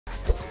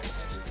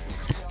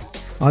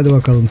Hadi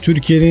bakalım,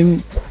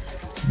 Türkiye'nin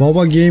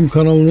Baba Game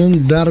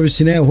kanalının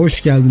derbisine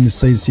hoş geldiniz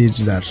sayın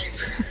seyirciler.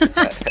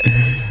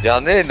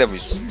 Canlı yayında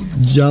mıyız?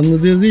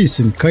 Canlı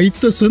değilsin,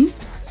 kayıttasın,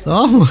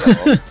 tamam mı?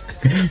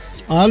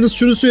 Yalnız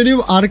şunu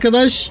söyleyeyim,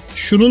 arkadaş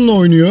şununla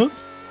oynuyor.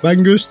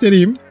 Ben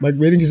göstereyim. Bak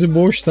benimkisi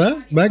boşta.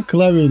 Ben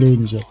klavyeyle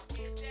oynayacağım.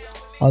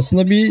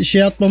 Aslında bir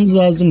şey atmamız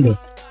lazımdı.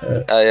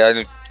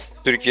 Yani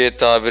Türkiye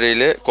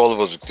tabiriyle kol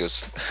bozuk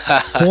diyorsun.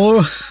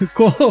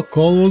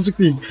 Kol bozuk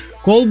değil.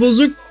 Kol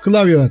bozuk,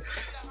 klavye var.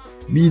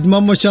 Bir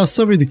idman maçı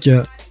atsa mıydık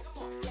ya?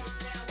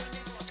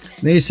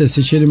 Neyse,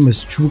 seçelim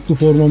biz. Çubuklu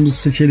formamızı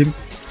seçelim.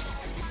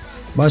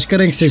 Başka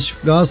renk seç.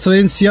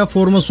 Galatasaray'ın siyah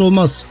forması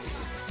olmaz.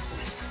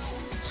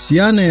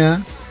 Siyah ne ya?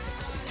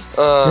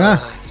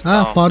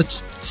 Tamam.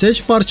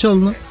 Seç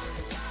parçalını.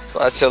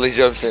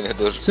 Parçalayacağım seni,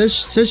 dur.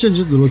 Seç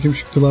acı. Dur bakayım,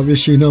 şu klavye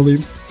şeyini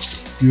alayım.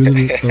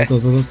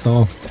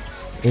 Tamam.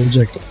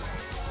 Olacak.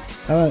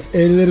 Hemen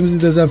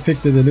ellerimizi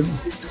dezenfekte edelim.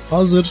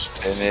 Hazır.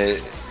 Seni.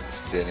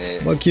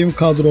 Bakayım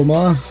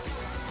kadroma.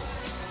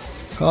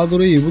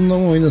 Kadro iyi. Bununla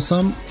mı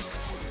oynasam?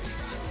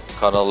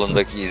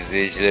 Kanalındaki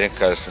izleyicilerin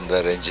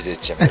karşısında rencide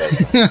edeceğim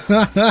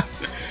birazdan.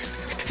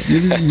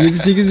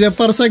 7-8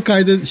 yaparsan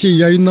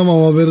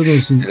yayınlamam, haberin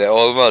olsun.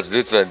 Olmaz,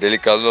 lütfen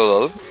delikanlı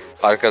olalım.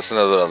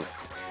 Arkasına duralım.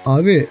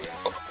 Abi.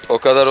 O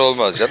kadar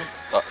olmaz canım.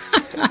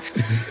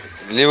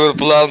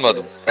 Liverpool'u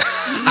almadım.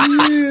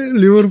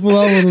 Liverpool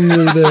almadım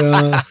bir de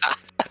ya.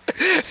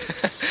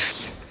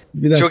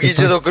 Bir dakika, çok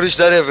ince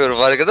dokunuşlar yapıyorum,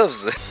 farkında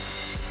mısın?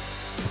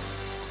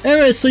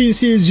 Evet sayın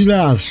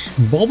seyirciler,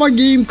 Baba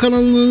Game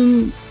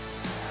kanalının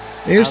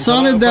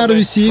efsane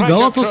derbisi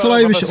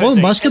Galatasaray bir şey.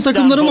 Oğlum başka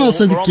takımları mı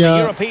alsadık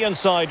ya?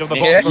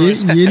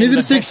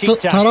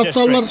 Yenilirsek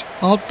taraftarlar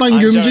alttan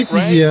gömecek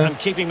bizi ya.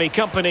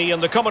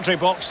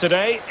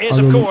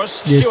 Adam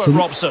geçsin.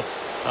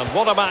 And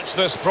what a match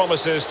this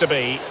promises to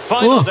be.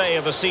 Final day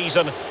of the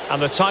season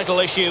and the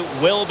title issue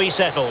will be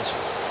settled.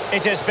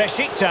 It is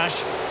Beşiktaş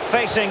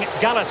facing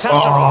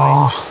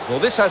Galatasaray.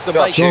 Well, this has the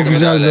makings. Çok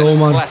güzeldi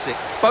Omar.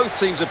 Both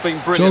teams have been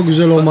brilliant. Çok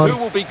güzel Omar.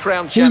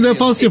 Full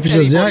defans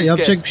yapacağız ya.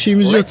 Yapacak bir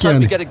şeyimiz yok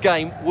yani.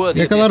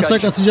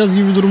 Yakalarsak atacağız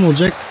gibi bir durum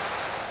olacak.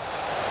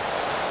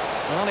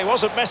 Well, he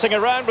wasn't messing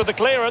around with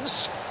the clearance.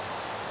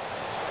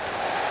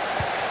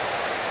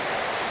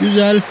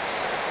 Güzel.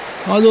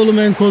 Hadi oğlum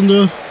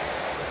Enkondu.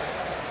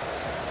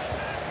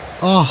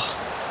 Ah.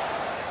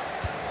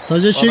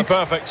 Taca çık.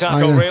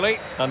 Aynen.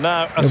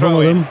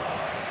 Yapamadım.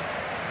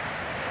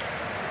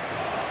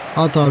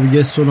 At abi,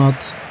 geç sonu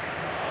at.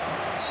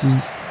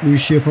 Siz bu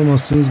işi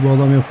yapamazsınız, bu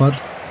adam yapar.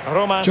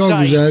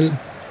 Çok güzel.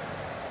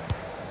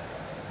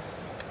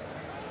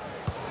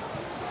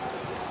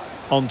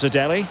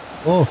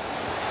 Oh.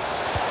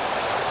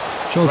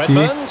 Çok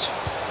iyi.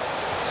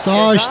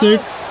 Sağ açtık.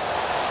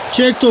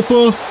 Çek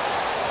topu.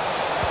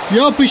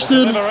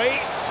 Yapıştır.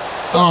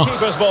 Ah.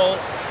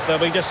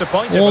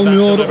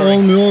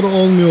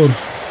 Olmuyor.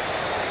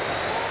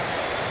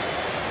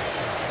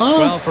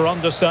 Well, for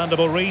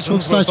understandable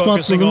reasons, we're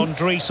focusing on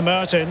Dries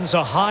Mertens,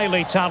 a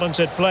highly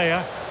talented player.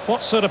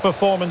 What sort of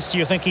performance do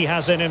you think he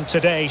has in him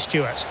today,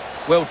 Stuart?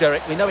 Well,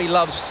 Derek, we know he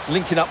loves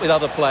linking up with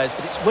other players,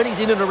 but it's when he's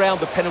in and around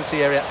the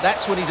penalty area,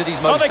 that's when he's at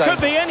his most dangerous. Oh, they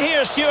could be in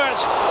here,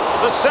 Stuart.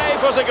 The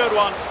save was a good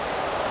one.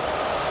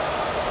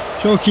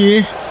 Çok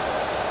iyi.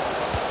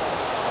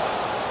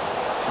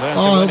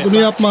 Bunu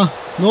yapma.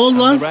 Ne oldu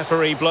lan?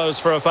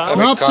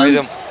 Ne yaptın?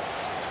 Kaydım.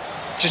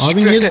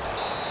 Küçük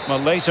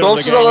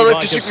Topsuz alana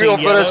küçük bir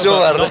operasyon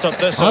vardı.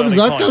 Abi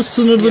zaten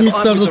sınırlı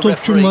miktarda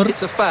topçum var.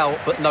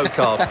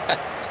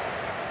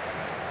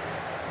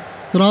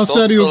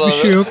 Transfer yok, bir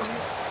şey yok.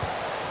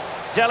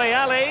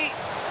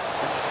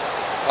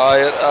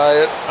 Hayır.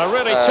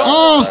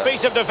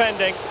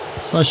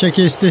 Saşa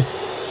kesti.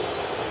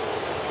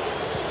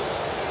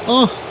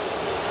 Ah.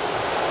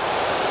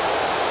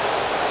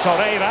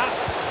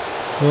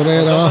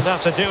 Torreira.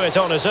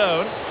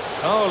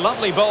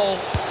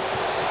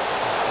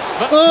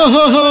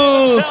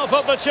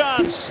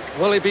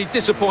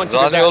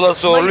 Zaniola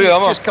zorluyor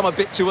ama.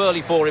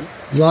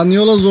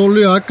 Zaniola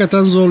zorluyor,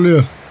 hakikaten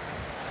zorluyor.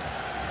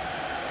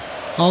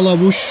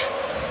 Alabuş.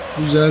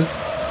 Güzel.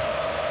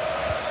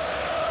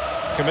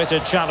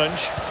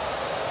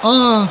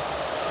 Aa.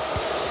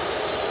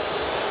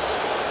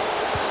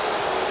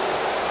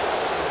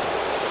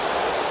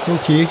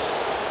 Çok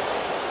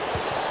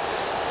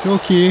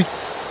iyi.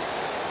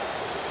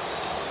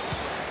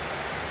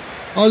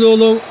 Hadi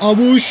oğlum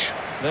Abuş.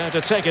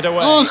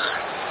 Ah.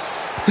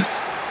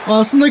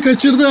 Aslında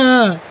kaçırdı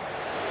ha.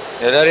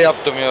 Neler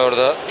yaptım ya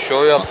orada?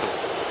 Şov yaptım.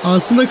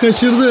 Aslında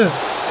kaçırdı.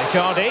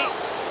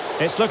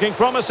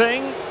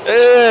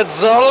 Evet,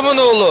 zalimin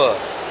oğlu.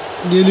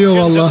 Geliyor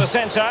valla.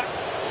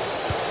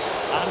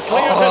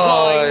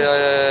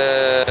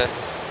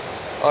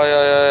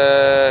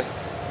 Ay.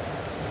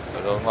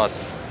 Böyle olmaz.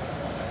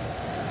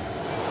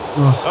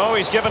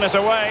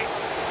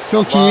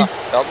 Çok iyi.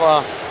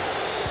 Yapma.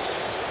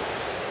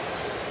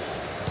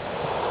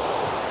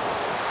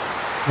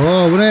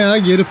 Bu ne ya?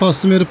 Geri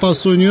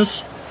paslı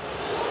oynuyoruz.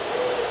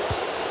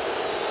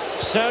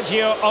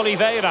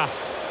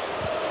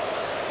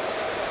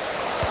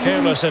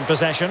 Careless in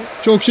possession.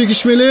 Çok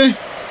çekişmeli.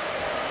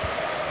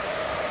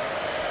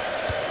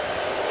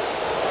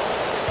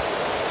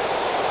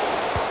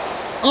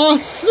 Ah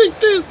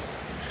siktir.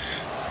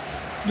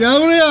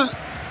 Gel buraya.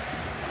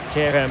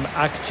 Kerem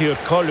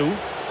Aktürkoğlu.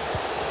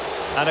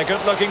 And a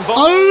good looking ball.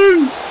 Hayır.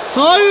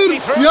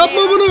 Hayır.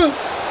 Yapma bunu.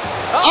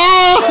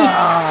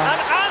 And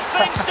as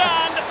things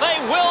stand, they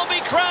will be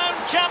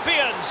crowned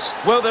champions.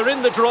 Well, they're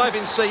in the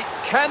driving seat.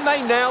 Can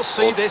they now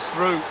see this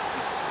through?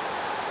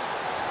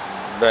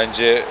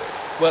 Bence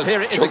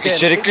çok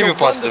içerikli bir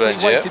pastı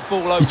bence ya.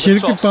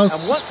 İçerikli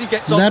pas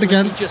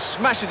derken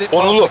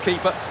konulu.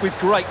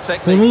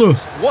 Konulu.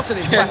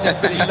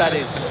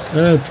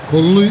 Evet,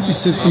 konulu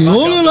hissettim. Ne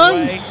oluyor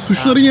lan?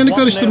 Tuşların yerini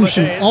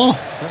karıştırmışım. Ah.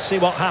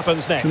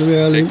 Şunu bir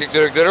ayarlayayım. Teknik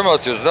direktörü mü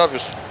atıyoruz? Ne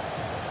yapıyorsun?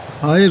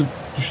 Hayır,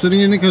 tuşların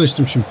yerini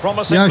karıştırmışım.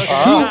 Ya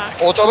şu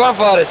otoban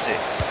faresi.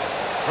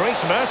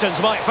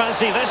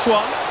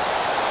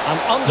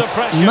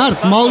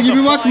 Mert mal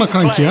gibi bakma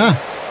kanki ha.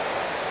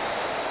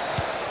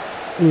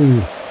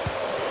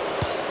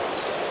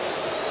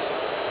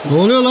 Ne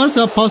oluyor lan,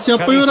 sen pas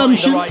yapmayı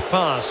öğrenmişsin. Çok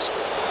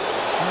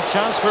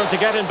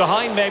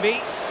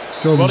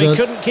güzel.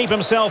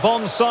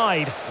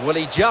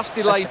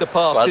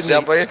 Pas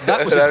yapmayı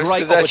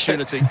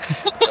öğrenmişsin.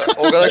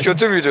 O kadar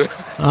kötü müydü?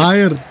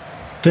 Hayır.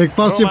 Tek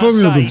pas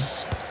yapamıyordum.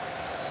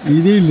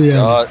 İyi değildi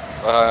yani.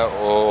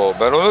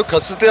 Ben onu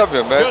kasıtlı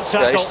yapmıyorum.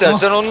 Ya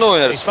istersen onunla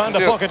oynarız.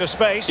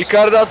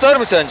 Icardi atar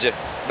mı sence?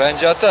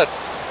 Bence atar.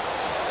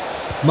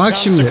 Bak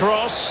şimdi.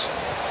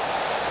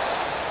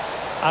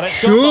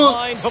 Şu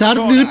sert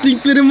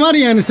driplinglerin var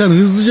ya, yani sen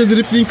hızlıca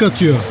dripling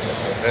atıyor.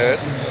 Evet.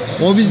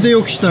 O bizde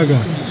yok işte aga.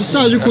 Biz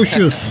sadece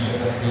koşuyoruz.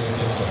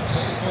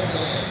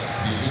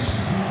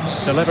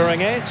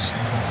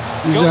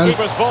 Güzel.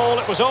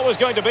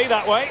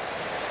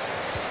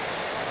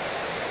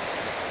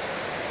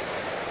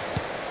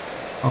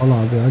 Al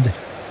abi hadi.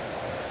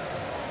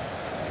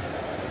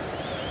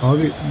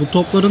 Abi bu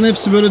topların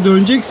hepsi böyle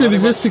dönecekse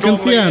bize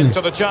sıkıntı yani.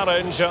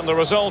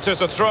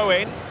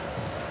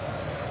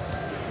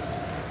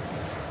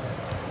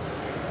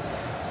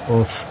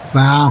 Of be.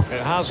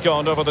 It has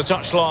gone over the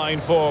touchline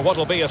for what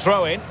will be a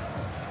throw-in.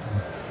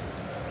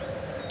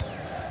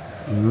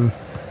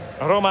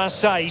 Roman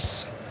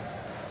Saiz.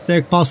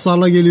 Tek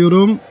paslarla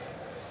geliyorum.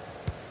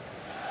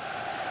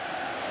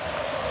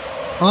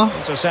 Ah.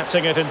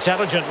 Intercepting it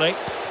intelligently.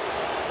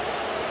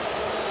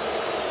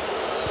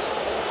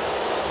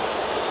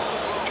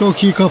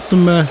 Çok iyi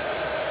kaptım be.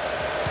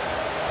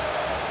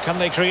 Can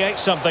they create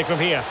something from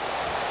here?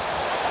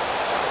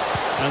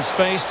 And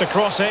space to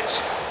cross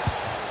it.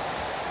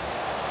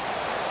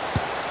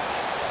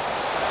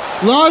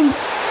 Lan!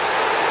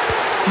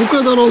 Bu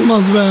kadar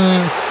olmaz be.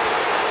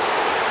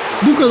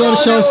 Bu kadar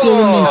şanslı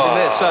olmaz.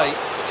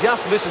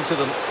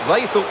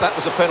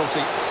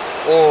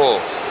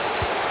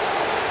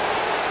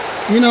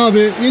 İn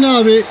abi, in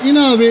abi, in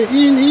abi,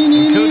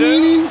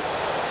 in.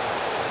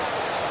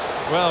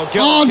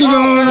 Hadi be.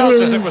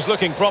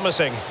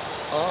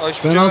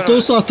 Penaltı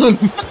olsa atarım.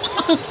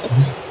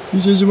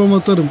 Hiç acımam,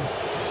 atarım.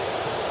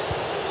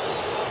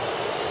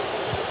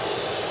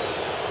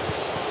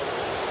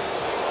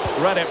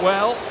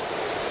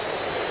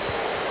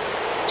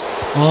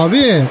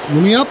 Abi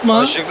bunu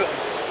yapma.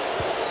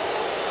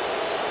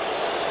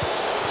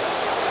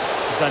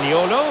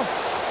 Zaniolo.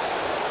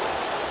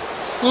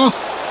 Ah.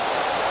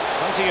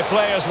 Plenty of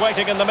players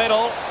waiting in the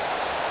middle.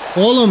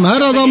 Oğlum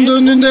her adam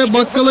döndüğünde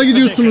bakkala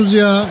gidiyorsunuz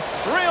ya.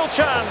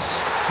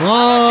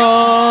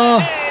 Aa.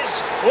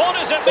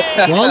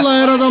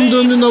 Vallahi her adam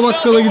döndüğünde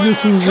bakkala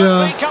gidiyorsunuz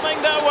ya.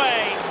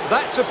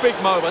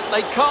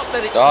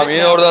 Tamam,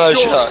 in oradan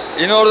aşağı.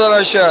 İn oradan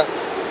aşağı.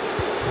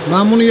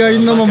 Ben bunu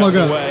yayınlamam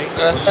aga.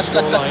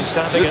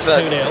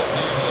 Lütfen.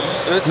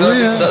 Lütfen,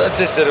 bir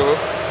sanat eseri bu.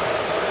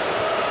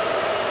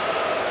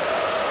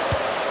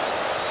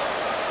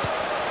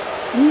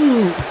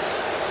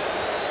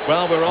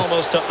 Well, we're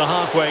almost at the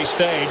halfway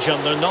stage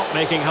and they're not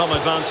making home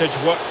advantage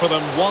work for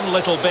them one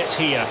little bit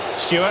here.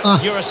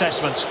 Stuart, your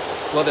assessment?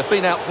 Well, they've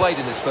been outplayed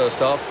in this first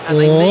half and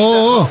they need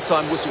that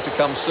half-time whistle to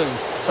come soon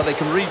so they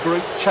can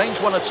regroup,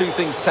 change one or two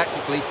things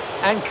tactically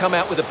and come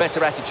out with a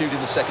better attitude in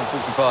the second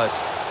 45.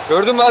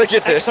 Gördün mü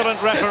hareketi?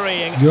 Excellent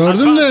refereeing.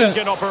 Gördüm de.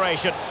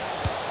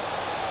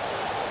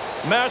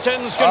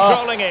 Mertens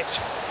controlling it.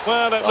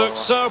 Well, it looked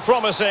so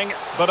promising,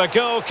 but a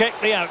goal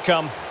kicked the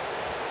outcome.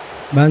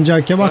 Bence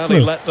hakem haklı.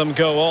 Well, he let them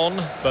go on,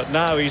 but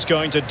now he's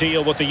going to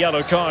deal with the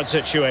yellow card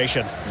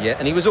situation. Yeah,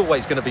 and he was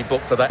always going to be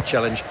booked for that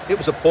challenge. It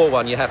was a poor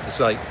one, you have to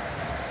say.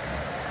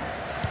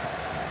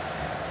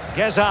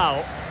 Gezal.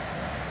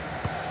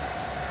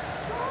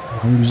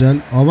 Güzel.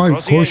 Ama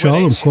koş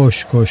oğlum,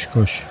 koş.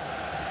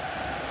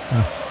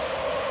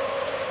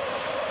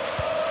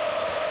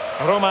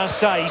 Roman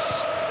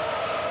Saiz.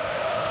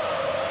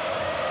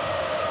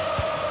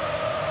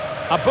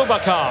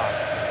 Abubakar.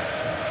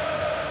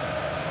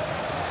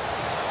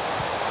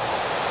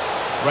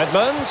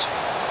 Redmond.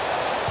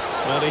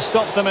 Well, he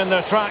stopped them in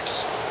their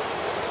tracks.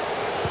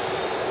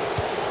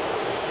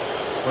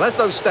 Well, as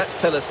those stats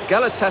tell us,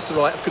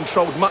 Galatasaray have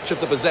controlled much of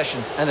the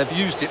possession and have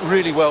used it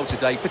really well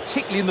today,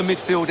 particularly in the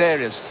midfield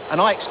areas.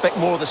 And I expect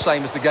more of the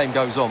same as the game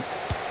goes on.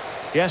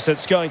 Yes,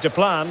 it's going to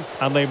plan,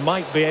 and they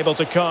might be able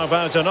to carve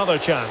out another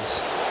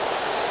chance.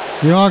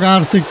 Yok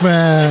artık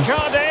be.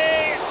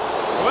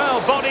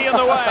 Well, body in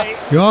the way.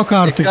 Yok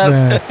artık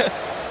be.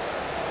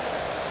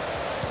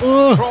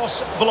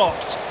 Cross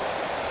blocked.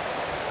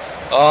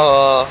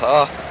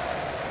 Ah.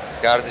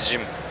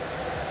 Kardeşim.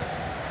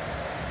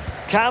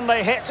 Can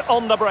they hit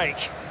on the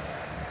break?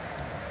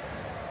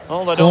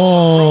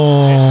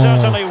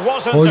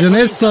 Hoca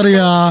net sarı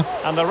ya.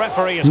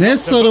 Net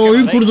sarı,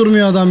 oyun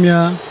kurdurmuyor adam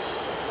ya.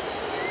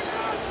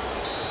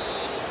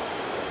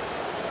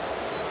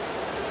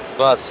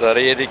 Var,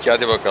 sarı yedik,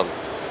 hadi bakalım.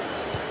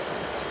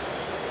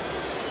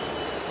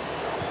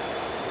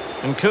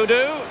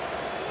 Nkudu.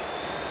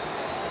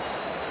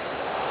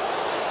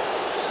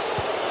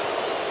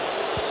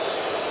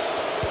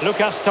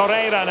 Lucas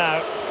Torreira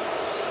now.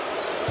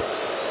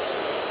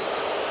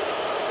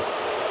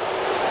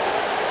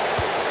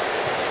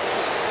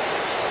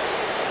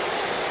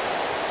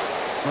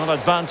 Not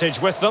advantage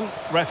with them.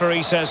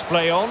 Referee says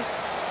play on.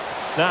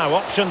 Now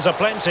options are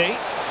plenty.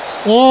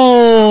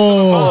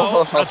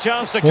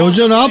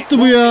 Hoca ne yaptı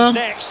bu ya?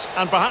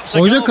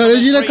 Hoca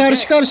kaleciyle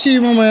karşı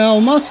karşıyayım ama ya,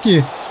 olmaz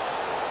ki.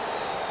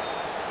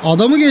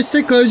 Adamı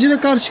geçsek kaleciyle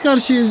karşı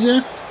karşıyayız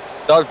ya.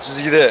 Tam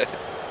çizgide.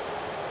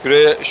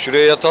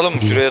 Şuraya yatalım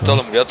mı? Şuraya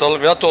yatalım.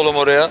 Yatalım, yat oğlum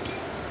oraya.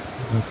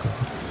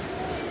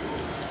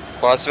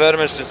 Pas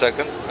vermesin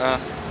sakın. Ha.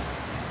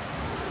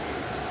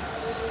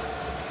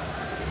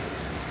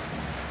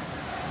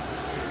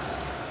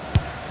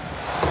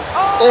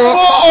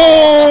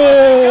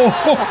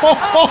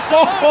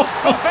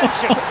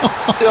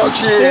 Çok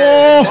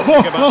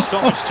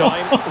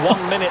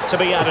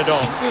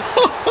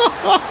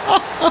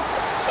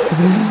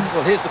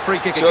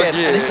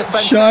iyi.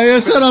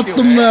 Şaheser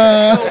attım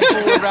be.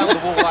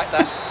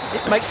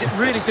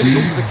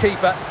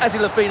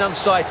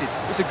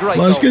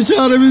 Başka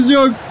çaremiz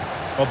yok.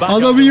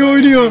 Adam iyi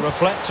oynuyor.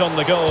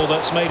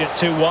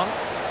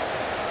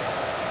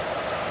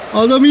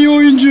 Adam iyi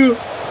oyuncu.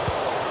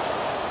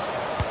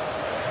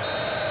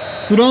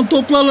 Duran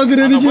toplarla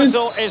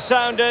direneceğiz.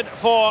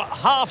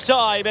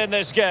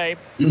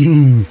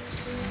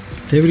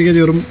 Tebrik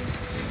ediyorum.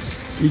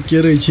 İlk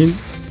yarı için.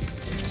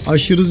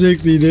 Aşırı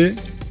zevkliydi.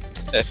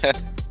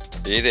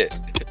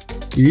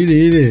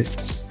 İyiydi.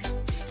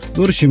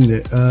 Dur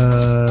şimdi.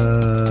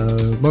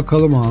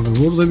 Bakalım abi.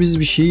 Burada biz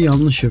bir şeyi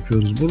yanlış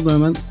yapıyoruz. Burada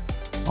hemen.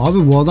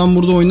 Abi bu adam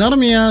burada oynar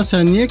mı ya?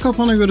 Sen niye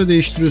kafana göre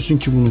değiştiriyorsun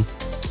ki bunu?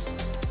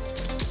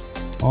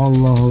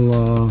 Allah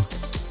Allah.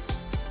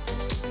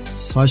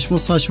 Saçma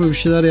saçma bir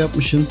şeyler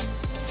yapmışsın.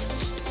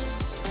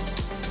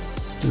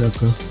 Bir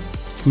dakika.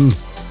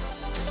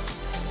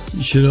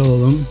 İçeri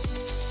alalım.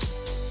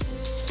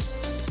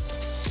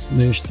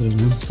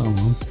 Değiştirelim.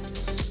 Tamam.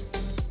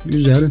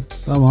 Güzel.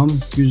 Tamam.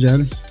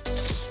 Güzel.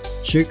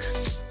 Çık.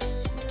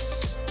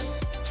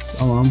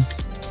 Tamam.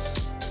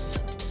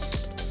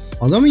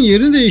 Adamın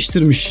yerini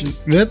değiştirmiş.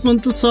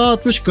 Redmond'u sağa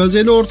atmış.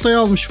 Gazel'i ortaya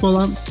almış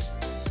falan.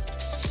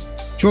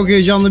 Çok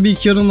heyecanlı bir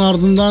ilk yarının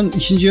ardından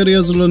ikinci yarıya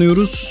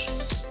hazırlanıyoruz.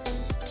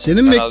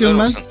 Senin mi bekliyorum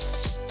ben?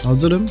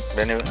 Hazırım.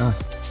 Benim.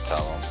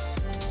 Tamam.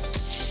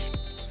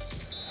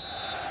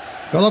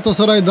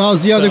 Galatasaray daha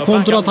ziyade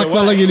kontra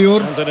ataklarla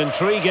geliyor.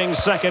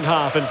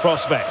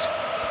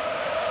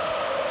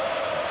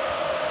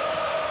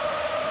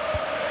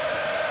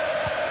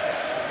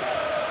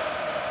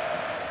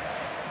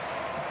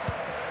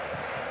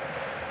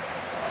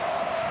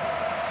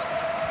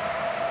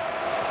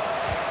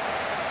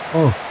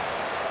 Oh.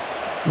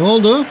 Ne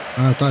oldu?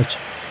 Ha, taç.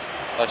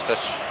 Taç.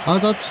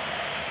 At.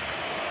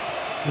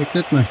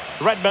 Bekletme.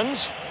 Redmond.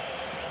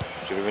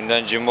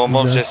 Tribünden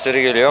cimbom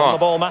sesleri geliyor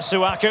ama.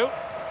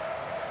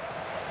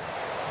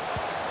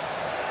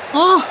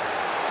 Ah!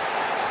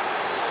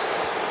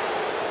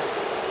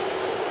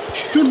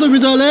 Şurada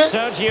müdahale.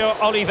 Sergio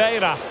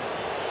Oliveira.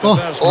 Oh.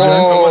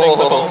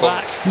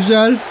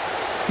 Güzel.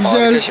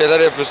 Harika şeyler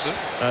yapıyorsun.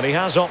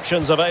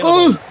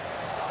 Oh!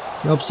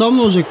 Yapsam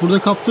ne olacak? Burada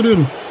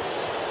kaptırıyorum.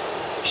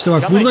 İşte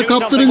bak, burada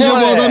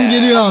kaptırınca bu adam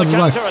geliyor abi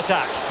bak.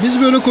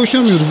 Biz böyle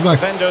koşamıyoruz bak.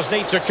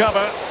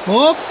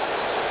 Hop.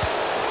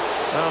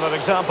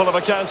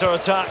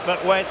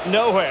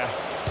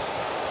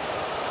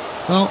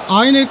 Tamam,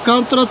 aynı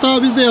counter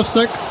atağı biz de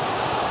yapsak.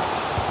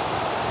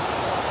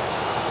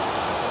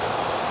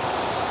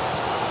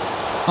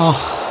 Ah.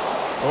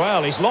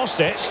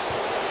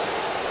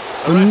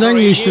 Önünden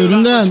geçti,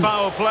 önünden.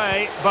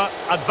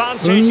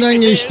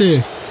 Önünden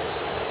geçti.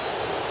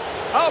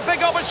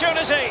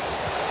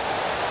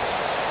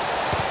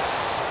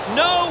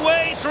 No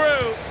way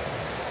through.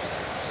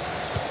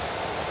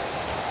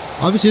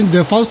 Abi senin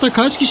defansta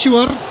kaç kişi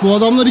var? Bu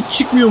adamlar hiç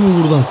çıkmıyor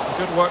mu buradan?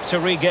 Good work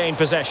to regain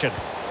possession.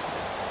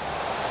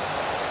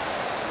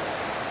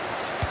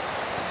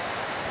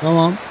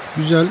 Tamam,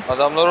 güzel.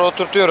 Adamları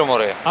oturtuyorum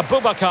oraya.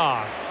 Abubakar.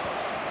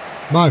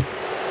 Bak.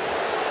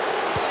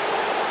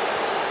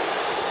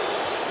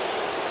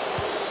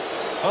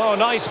 Oh,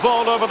 nice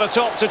ball over the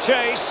top to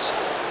chase.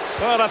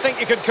 Well, I think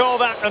you could call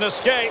that an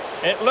escape.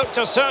 It looked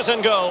a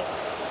certain goal.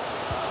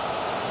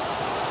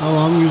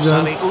 Tamam, güzel.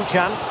 Sally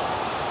Uchan.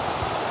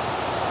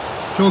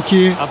 Çok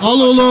iyi.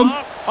 Al oğlum.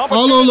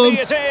 Al oğlum.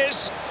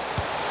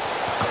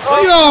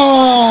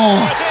 Ya!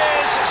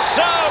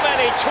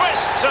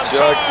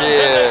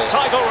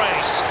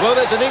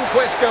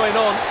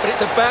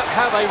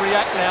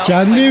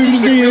 Kendi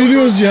evimizde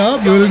yeniliyoruz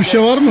ya. Böyle bir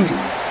şey var mı?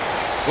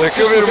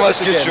 Sıkı bir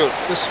maç geçiyor.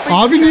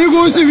 Abi niye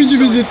gol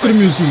sevinci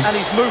izlettirmiyorsun?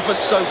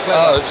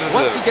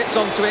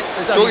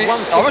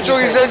 Ama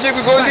çok izlenecek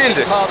bir gol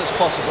değildi.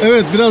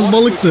 Evet, biraz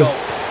balıktı.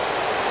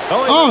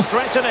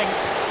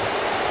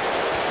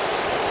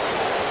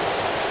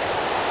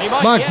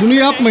 Bak, bunu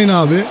yapmayın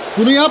abi.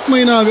 Bunu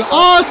yapmayın abi.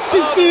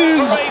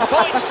 Siktir.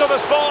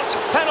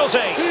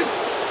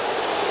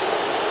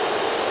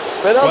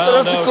 Penaltı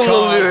nasıl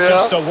kullanılıyor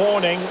ya?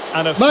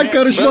 Ben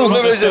karışmam.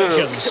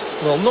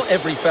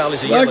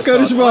 Ben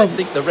karışmam.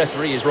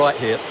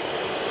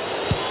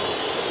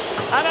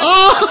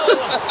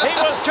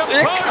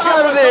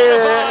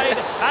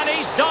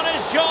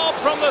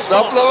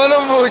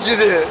 Saplamanın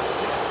mucidi.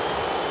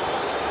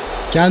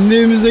 Kendi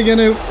evimizde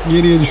gene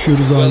geriye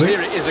düşüyoruz abi.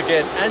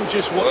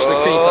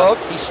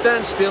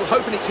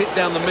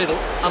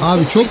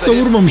 Abi çok da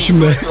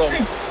vurmamışım be.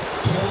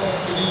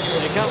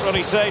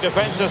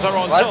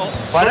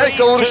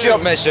 Panenka vuruşu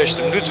yapmaya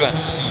çalıştım lütfen.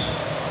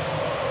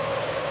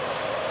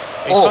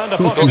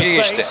 Çok iyi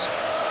geçti.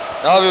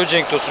 Ne yapıyor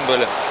Cenk Tosun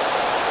böyle?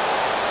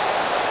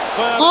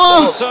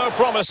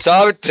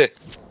 Sabitti.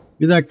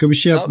 Bir dakika, bir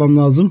şey yapmam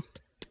lazım.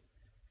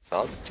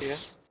 Sabitti ya.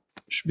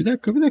 Bir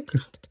dakika.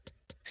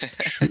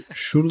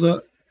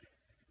 Şurada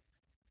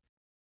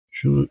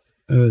şunu,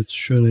 evet,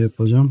 şöyle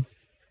yapacağım.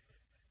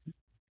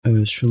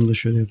 Evet, şunu da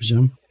şöyle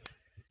yapacağım.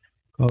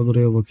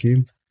 Kadroya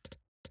bakayım.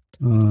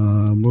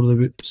 Burada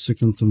bir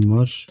sıkıntım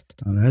var.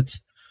 Evet.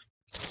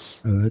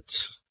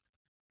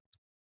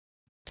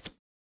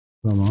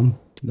 Tamam.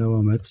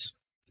 Devam et.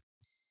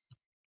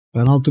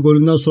 Penaltı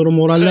golünden sonra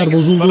moraller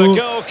bozuldu.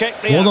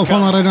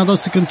 Vodafone Arena'da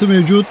sıkıntı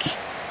mevcut.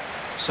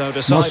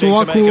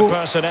 Masuaku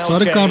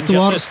sarı kartı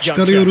var.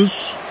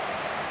 Çıkarıyoruz.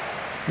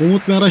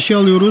 Umut Meraş'ı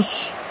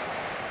alıyoruz.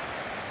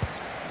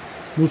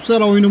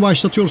 Muslera oyunu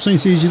başlatıyor sayın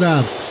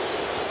seyirciler.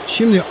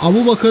 Şimdi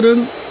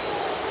Abubakar'ın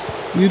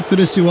bir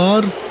presi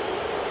var.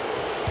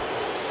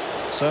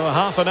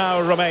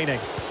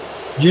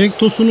 Cenk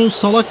Tosun'un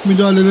salak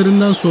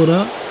müdahalelerinden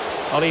sonra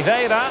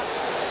Oliveira.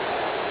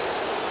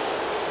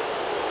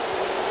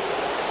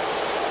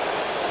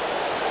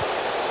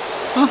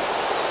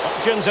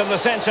 Options in the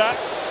center.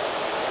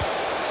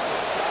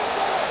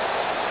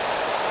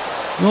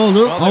 Ne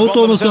oldu? Out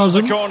olması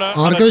lazım.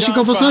 Arkadaşın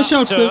kafasına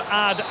çarptı.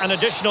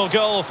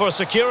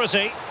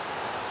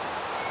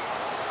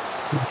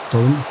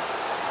 Tutalım.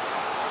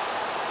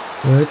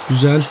 Evet,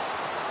 güzel.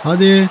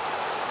 Hadi.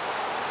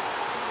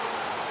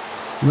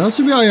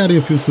 Nasıl bir ayar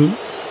yapıyorsun?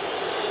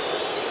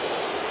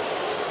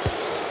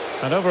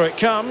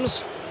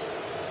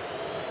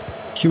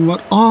 Kim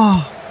var?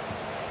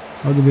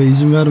 Hadi be,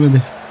 izin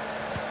vermedi.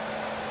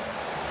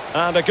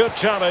 And a good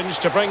challenge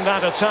to bring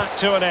that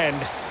attack to an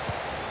end.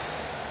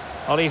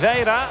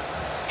 Oliveira.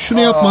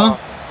 Şunu yapma.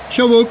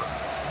 Çabuk.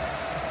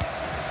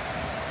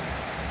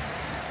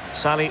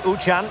 Sally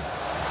Uchan.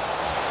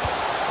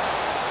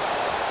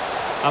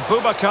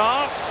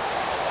 Abubakar.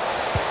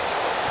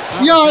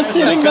 Ya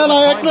senin ben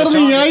ayaklarının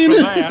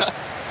yayını.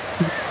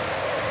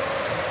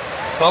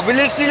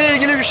 Kabilesiyle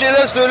ilgili bir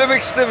şeyler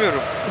söylemek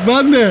istemiyorum.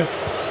 Ben de.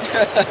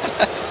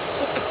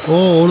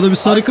 Orada bir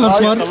sarı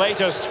kart var.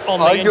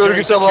 Hangi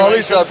örgüte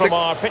bağlıysa artık.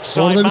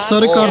 Orada bir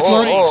sarı kart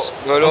var.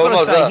 Böyle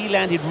olmaz ha.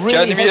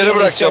 Kendimi yere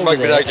bırakacağım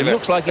bak bir dahakine.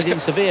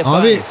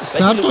 Abi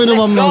sert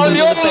oynamam lazım.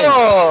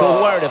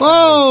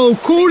 Salyon.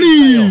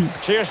 Cooley.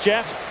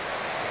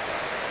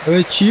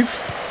 Evet, Chief.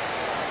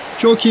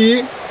 Çok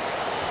iyi.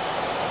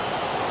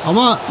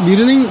 Ama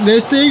birinin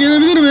desteğe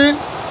gelebilir mi?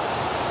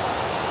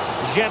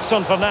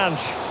 Jetson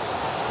Fernandes.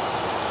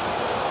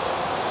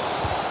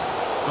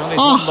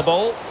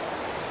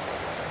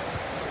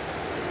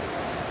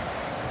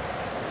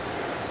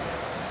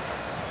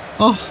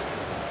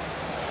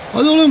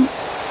 Hadi oğlum.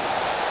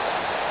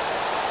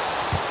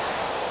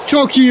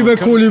 Çok iyi be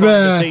Cooley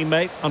be.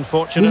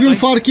 Bugün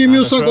fark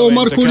yemiyorsak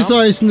Omar Cooley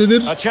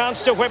sayesindedir.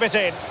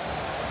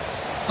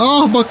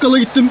 Bakkala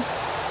gittim.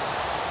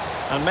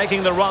 And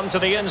making the run to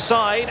the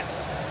inside.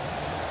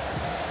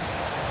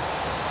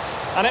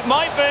 And it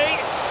might be.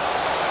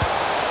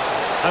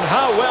 And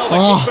how well the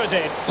keeper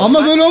did.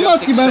 Ama böyle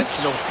olmaz ki, ben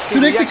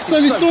sürekli kısa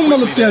viston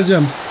alıp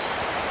geleceğim.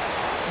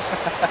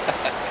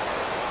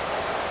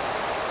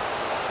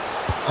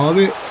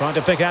 Abi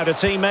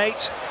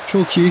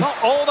çok iyi.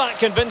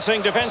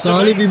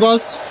 Salih bir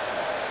bas.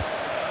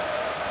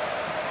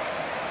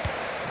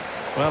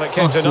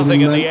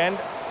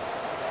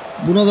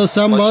 Buna da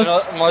sen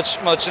bas.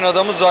 Maçın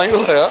adamı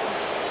Zanyola ya.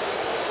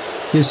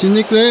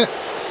 Kesinlikle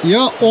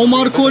ya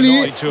Omar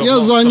Cooley ya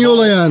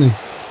Zanyola yani.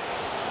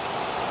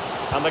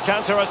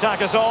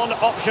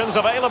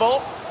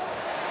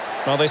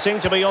 Well, they seem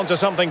to be onto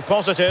something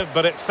positive,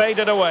 but it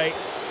faded away.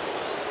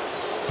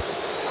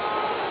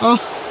 Ah.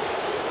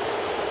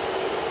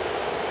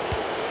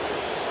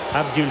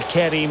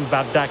 Abdülkerim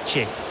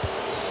Bardakçı.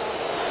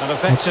 An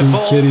effective ball.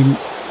 Abdülkerim.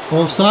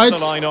 Offside.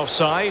 The line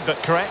offside,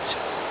 but correct.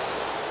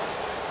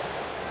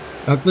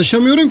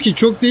 Yaklaşamıyorum ki.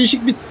 Çok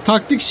değişik bir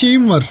taktik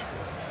şeyim var.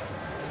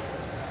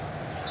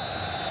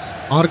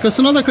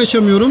 Arkasına da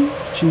kaçamıyorum.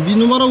 Şimdi bir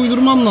numara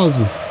uydurmam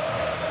lazım.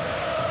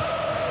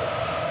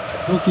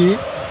 Çok iyi.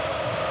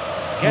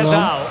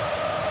 Tamam.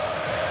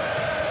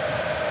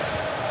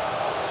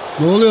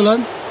 Ne oluyor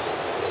lan?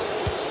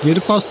 Geri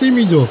pas değil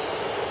miydi o?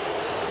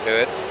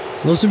 Evet.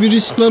 Nasıl bir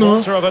risk lan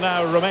o?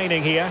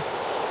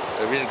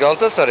 Biz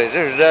Galatasaray'ız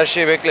ya. Bizde her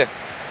şeyi bekle.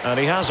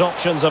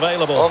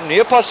 Oğlum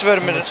niye pas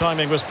vermedin?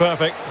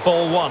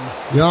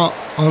 Ya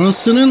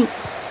anasının...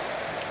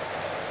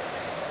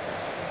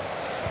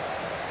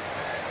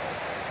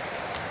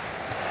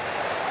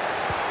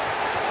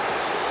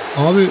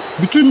 Abi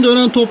bütün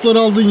dönen topları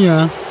aldın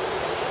ya.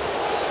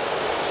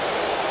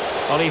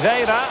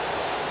 Oliveira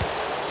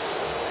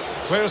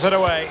clears it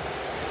away.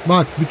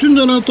 Bak bütün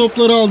dönen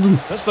topları aldın.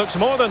 This looks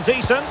more than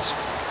decent.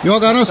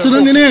 Yok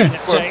anasının nini.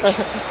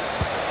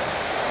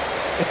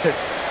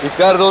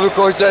 Icardi onu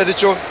koysaydı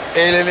çok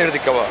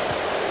eğlenirdik ama.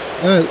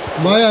 Evet,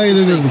 bayağı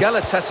eğlenirdik.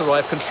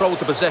 Galatasaray have controlled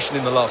the possession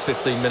in the last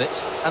 15 minutes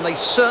and they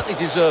certainly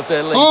deserve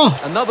their lead.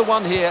 Another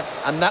one here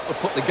and that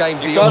would put the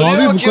game beyond.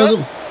 Abi bu kadar.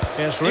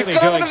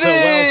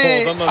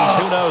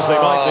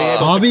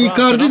 Abi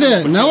Icardi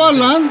de ne var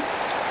lan?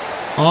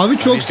 Abi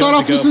çok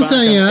taraflısın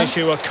sen ya.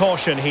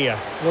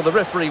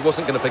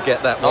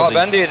 Aa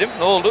ben de yedim.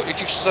 Ne oldu?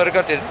 2 kişi sarı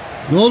kart yedim.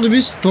 Ne oldu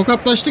biz?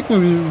 Tokatlaştık mı?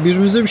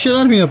 Birbirimize bir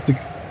şeyler mi yaptık?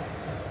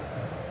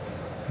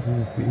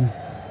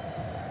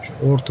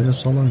 Şu ortaya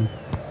salayım.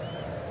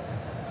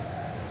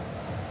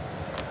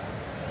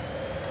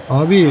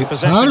 Abi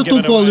her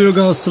topu alıyor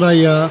Galatasaray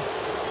ya.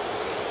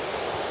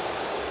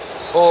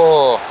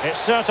 Oo.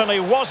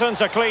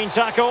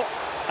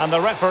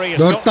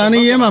 4 tane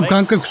yiyemem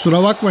kanka,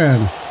 kusura bakma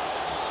yani.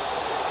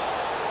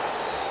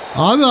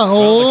 Abi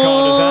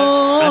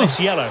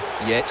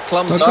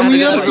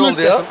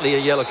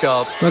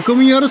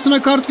takımın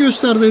yarısına kart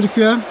gösterdi herif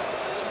ya.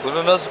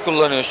 Bunu nasıl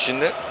kullanıyorsun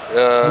şimdi?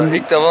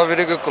 İlk defa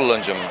virgül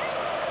kullanacağım.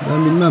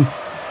 Ben bilmem.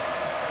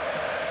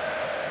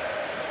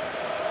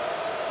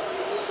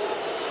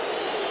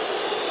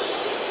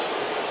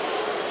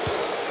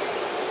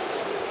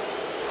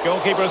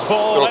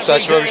 Çok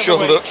saçma bir şey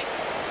oldu.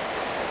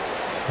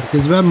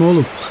 Herkes ben mi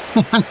oğlum?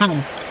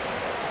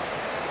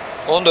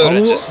 Onu da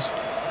öğreneceğiz.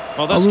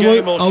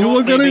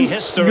 Abubakar'ın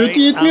götü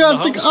yetmiyor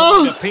artık.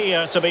 Ah!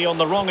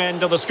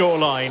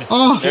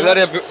 Ah! Neler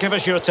yapıyor?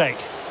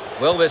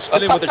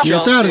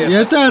 Yeter,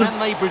 yeter.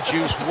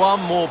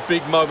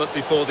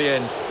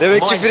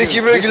 Demek ki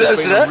friki böyle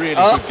gülersin ha?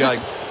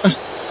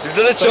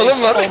 Bizde de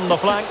çalım var.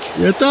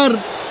 Yeter.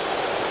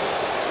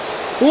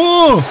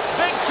 Oo!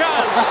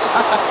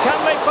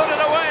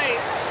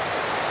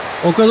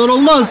 O kadar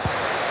olmaz.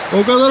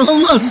 O kadar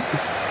olmaz.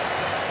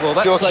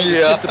 Çok iyi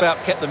ya.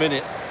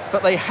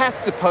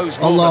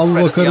 Allah,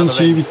 Abubakar'ın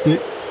şeyi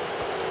bitti.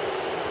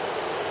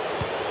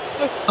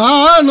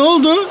 Aa, ne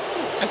oldu?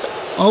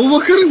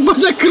 Abubakar'ın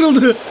bacak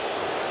kırıldı.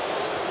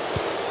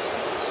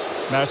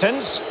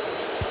 Mertens.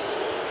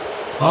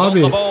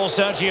 Abi.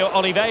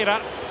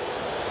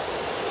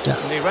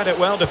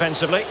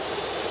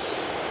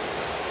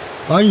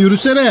 Lan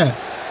yürüsene.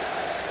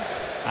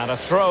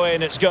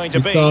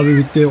 Bitti abi,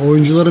 bitti.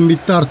 Oyuncuların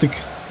bitti artık.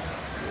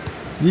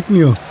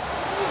 Gitmiyor.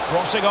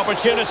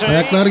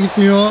 Ayaklar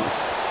gitmiyor.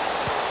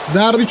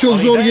 Derbi çok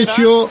zor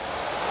geçiyor.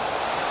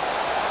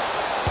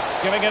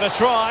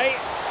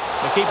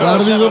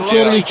 Derbi çok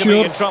zor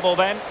geçiyor.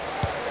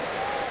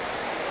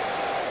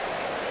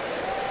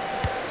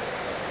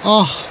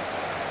 Ah.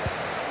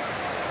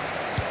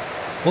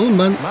 Oğlum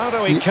ben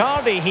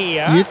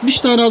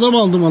 70 tane adam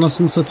aldım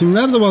anasını satayım.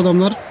 Nerede bu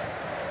adamlar?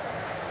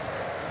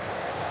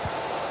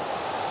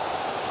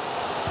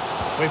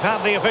 We've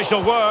had the official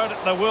word.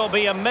 There will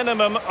be a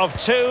minimum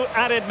of 2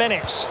 added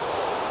minutes.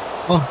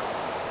 Ah.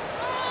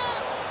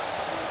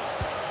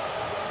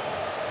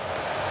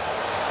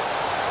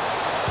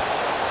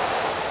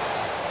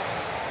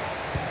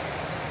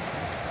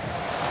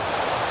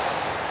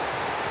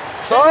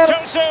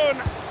 Too soon.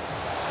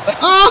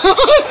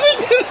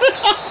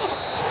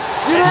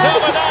 It's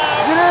over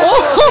now.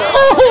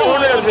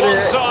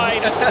 One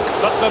side,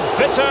 but the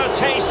bitter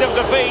taste of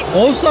defeat.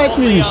 Offside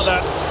miymiş?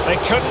 They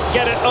couldn't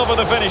get it over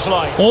the finish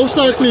line.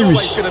 Offside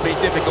miymiş?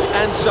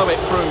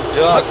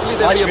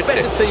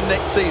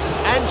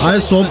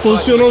 Hayır, son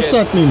pozisyon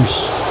offside miymiş?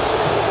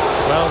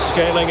 Well,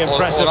 scaling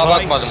impressive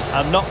heights,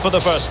 and not for the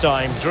first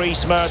time.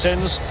 Dries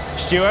Mertens,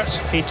 Stuart,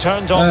 he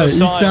turned on the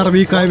style. İlk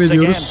derbiyi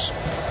kaybediyoruz.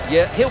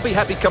 Yeah, he'll be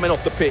happy coming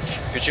off the pitch.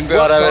 Küçük bir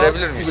ara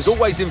verebilir miyiz?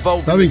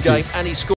 Tabii ki.